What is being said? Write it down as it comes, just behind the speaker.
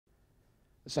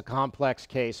This is a complex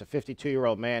case, a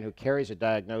 52-year-old man who carries a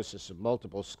diagnosis of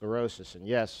multiple sclerosis. And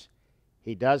yes,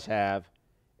 he does have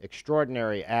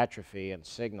extraordinary atrophy and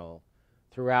signal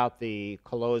throughout the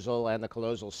callosal and the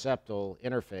callosal septal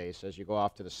interface. As you go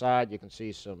off to the side, you can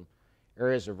see some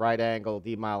areas of right angle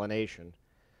demyelination.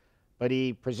 But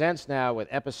he presents now with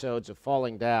episodes of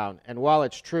falling down. And while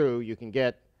it's true you can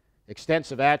get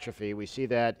extensive atrophy, we see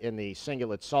that in the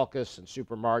cingulate sulcus and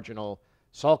supramarginal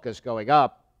sulcus going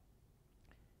up,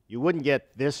 you wouldn't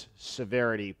get this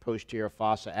severity posterior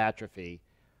fossa atrophy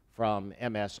from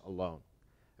MS alone.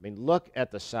 I mean, look at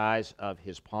the size of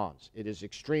his pons. It is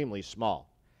extremely small.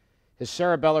 His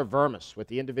cerebellar vermis with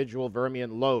the individual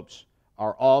vermian lobes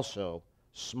are also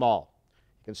small.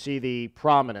 You can see the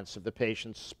prominence of the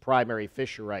patient's primary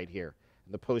fissure right here,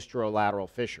 the posterolateral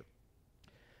fissure.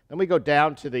 Then we go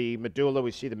down to the medulla.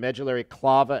 We see the medullary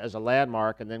clava as a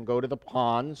landmark, and then go to the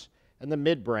pons and the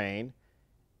midbrain.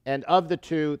 And of the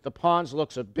two, the pons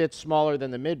looks a bit smaller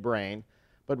than the midbrain,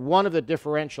 but one of the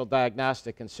differential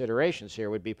diagnostic considerations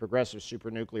here would be progressive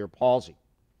supranuclear palsy.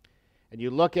 And you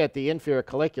look at the inferior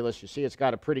colliculus, you see it's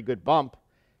got a pretty good bump,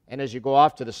 and as you go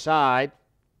off to the side,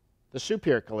 the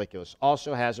superior colliculus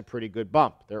also has a pretty good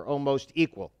bump. They're almost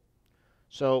equal.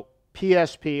 So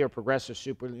PSP, or progressive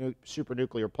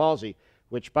supranuclear palsy,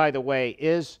 which, by the way,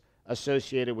 is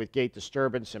associated with gait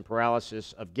disturbance and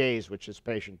paralysis of gaze, which this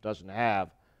patient doesn't have,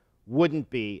 wouldn't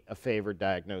be a favored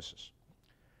diagnosis.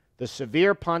 The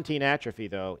severe pontine atrophy,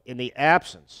 though, in the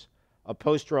absence of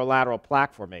posterolateral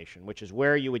plaque formation, which is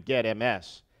where you would get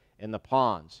MS in the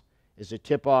pons, is a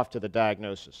tip-off to the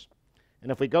diagnosis.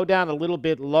 And if we go down a little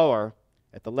bit lower,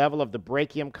 at the level of the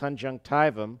brachium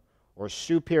conjunctivum, or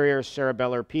superior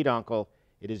cerebellar peduncle,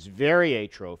 it is very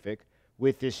atrophic,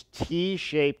 with this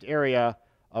T-shaped area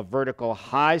of vertical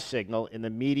high signal in the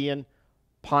median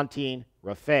pontine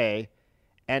raphe,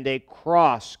 and a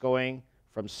cross going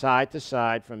from side to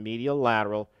side from medial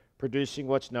lateral, producing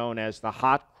what's known as the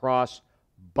hot cross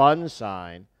bun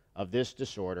sign of this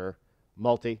disorder,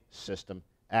 multi-system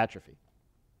atrophy.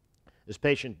 This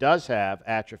patient does have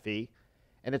atrophy,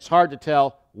 and it's hard to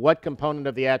tell what component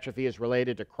of the atrophy is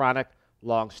related to chronic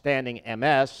long-standing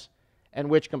MS and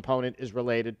which component is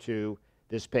related to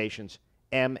this patient's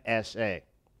MSA.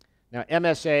 Now,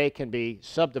 MSA can be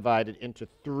subdivided into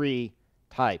three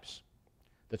types.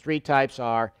 The three types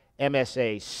are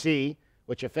MSA-C,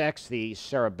 which affects the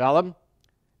cerebellum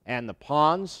and the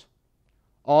pons,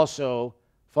 also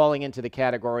falling into the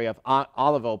category of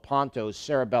olivopontos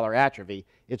cerebellar atrophy.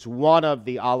 It's one of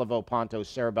the olivopontos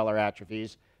cerebellar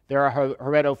atrophies. There are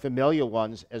heredofamilial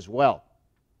ones as well.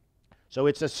 So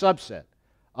it's a subset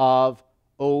of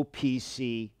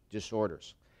OPC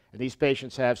disorders. And these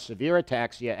patients have severe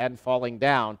ataxia and falling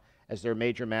down as their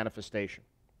major manifestation.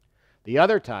 The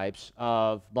other types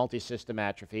of multisystem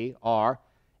atrophy are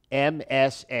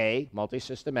MSA,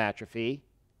 multisystem atrophy,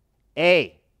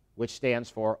 A, which stands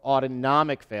for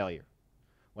autonomic failure.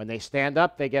 When they stand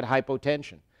up, they get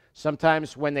hypotension.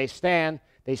 Sometimes when they stand,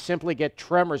 they simply get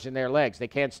tremors in their legs. They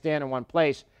can't stand in one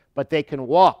place, but they can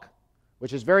walk,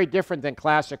 which is very different than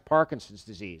classic Parkinson's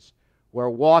disease, where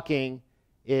walking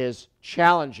is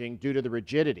challenging due to the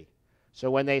rigidity.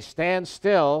 So when they stand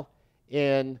still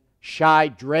in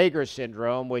Shy-Drager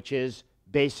syndrome, which is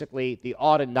basically the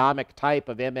autonomic type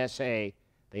of MSA,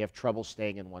 they have trouble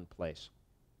staying in one place.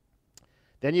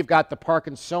 Then you've got the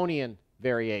Parkinsonian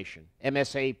variation,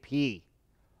 MSAP,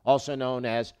 also known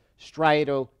as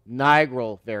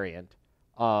striatonigral variant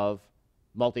of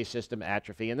multisystem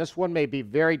atrophy. And this one may be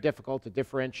very difficult to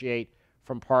differentiate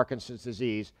from Parkinson's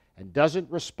disease and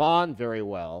doesn't respond very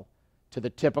well to the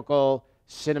typical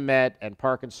Cinemet and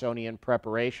Parkinsonian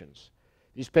preparations.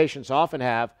 These patients often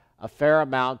have a fair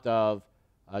amount of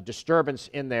disturbance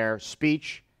in their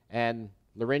speech and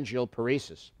laryngeal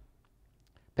paresis.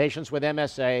 Patients with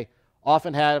MSA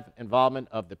often have involvement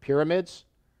of the pyramids,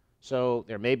 so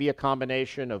there may be a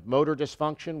combination of motor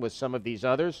dysfunction with some of these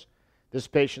others. This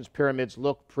patient's pyramids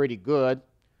look pretty good.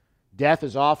 Death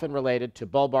is often related to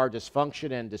bulbar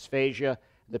dysfunction and dysphagia.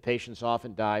 The patients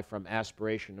often die from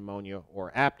aspiration pneumonia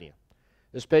or apnea.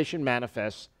 This patient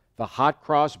manifests the hot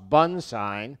cross bun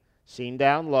sign seen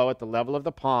down low at the level of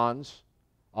the pons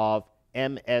of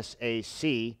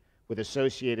MSAC with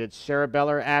associated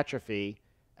cerebellar atrophy,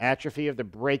 atrophy of the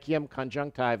brachium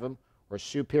conjunctivum or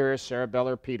superior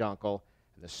cerebellar peduncle,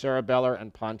 and the cerebellar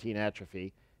and pontine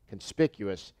atrophy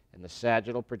conspicuous in the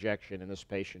sagittal projection in this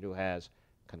patient who has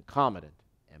concomitant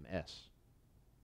MS.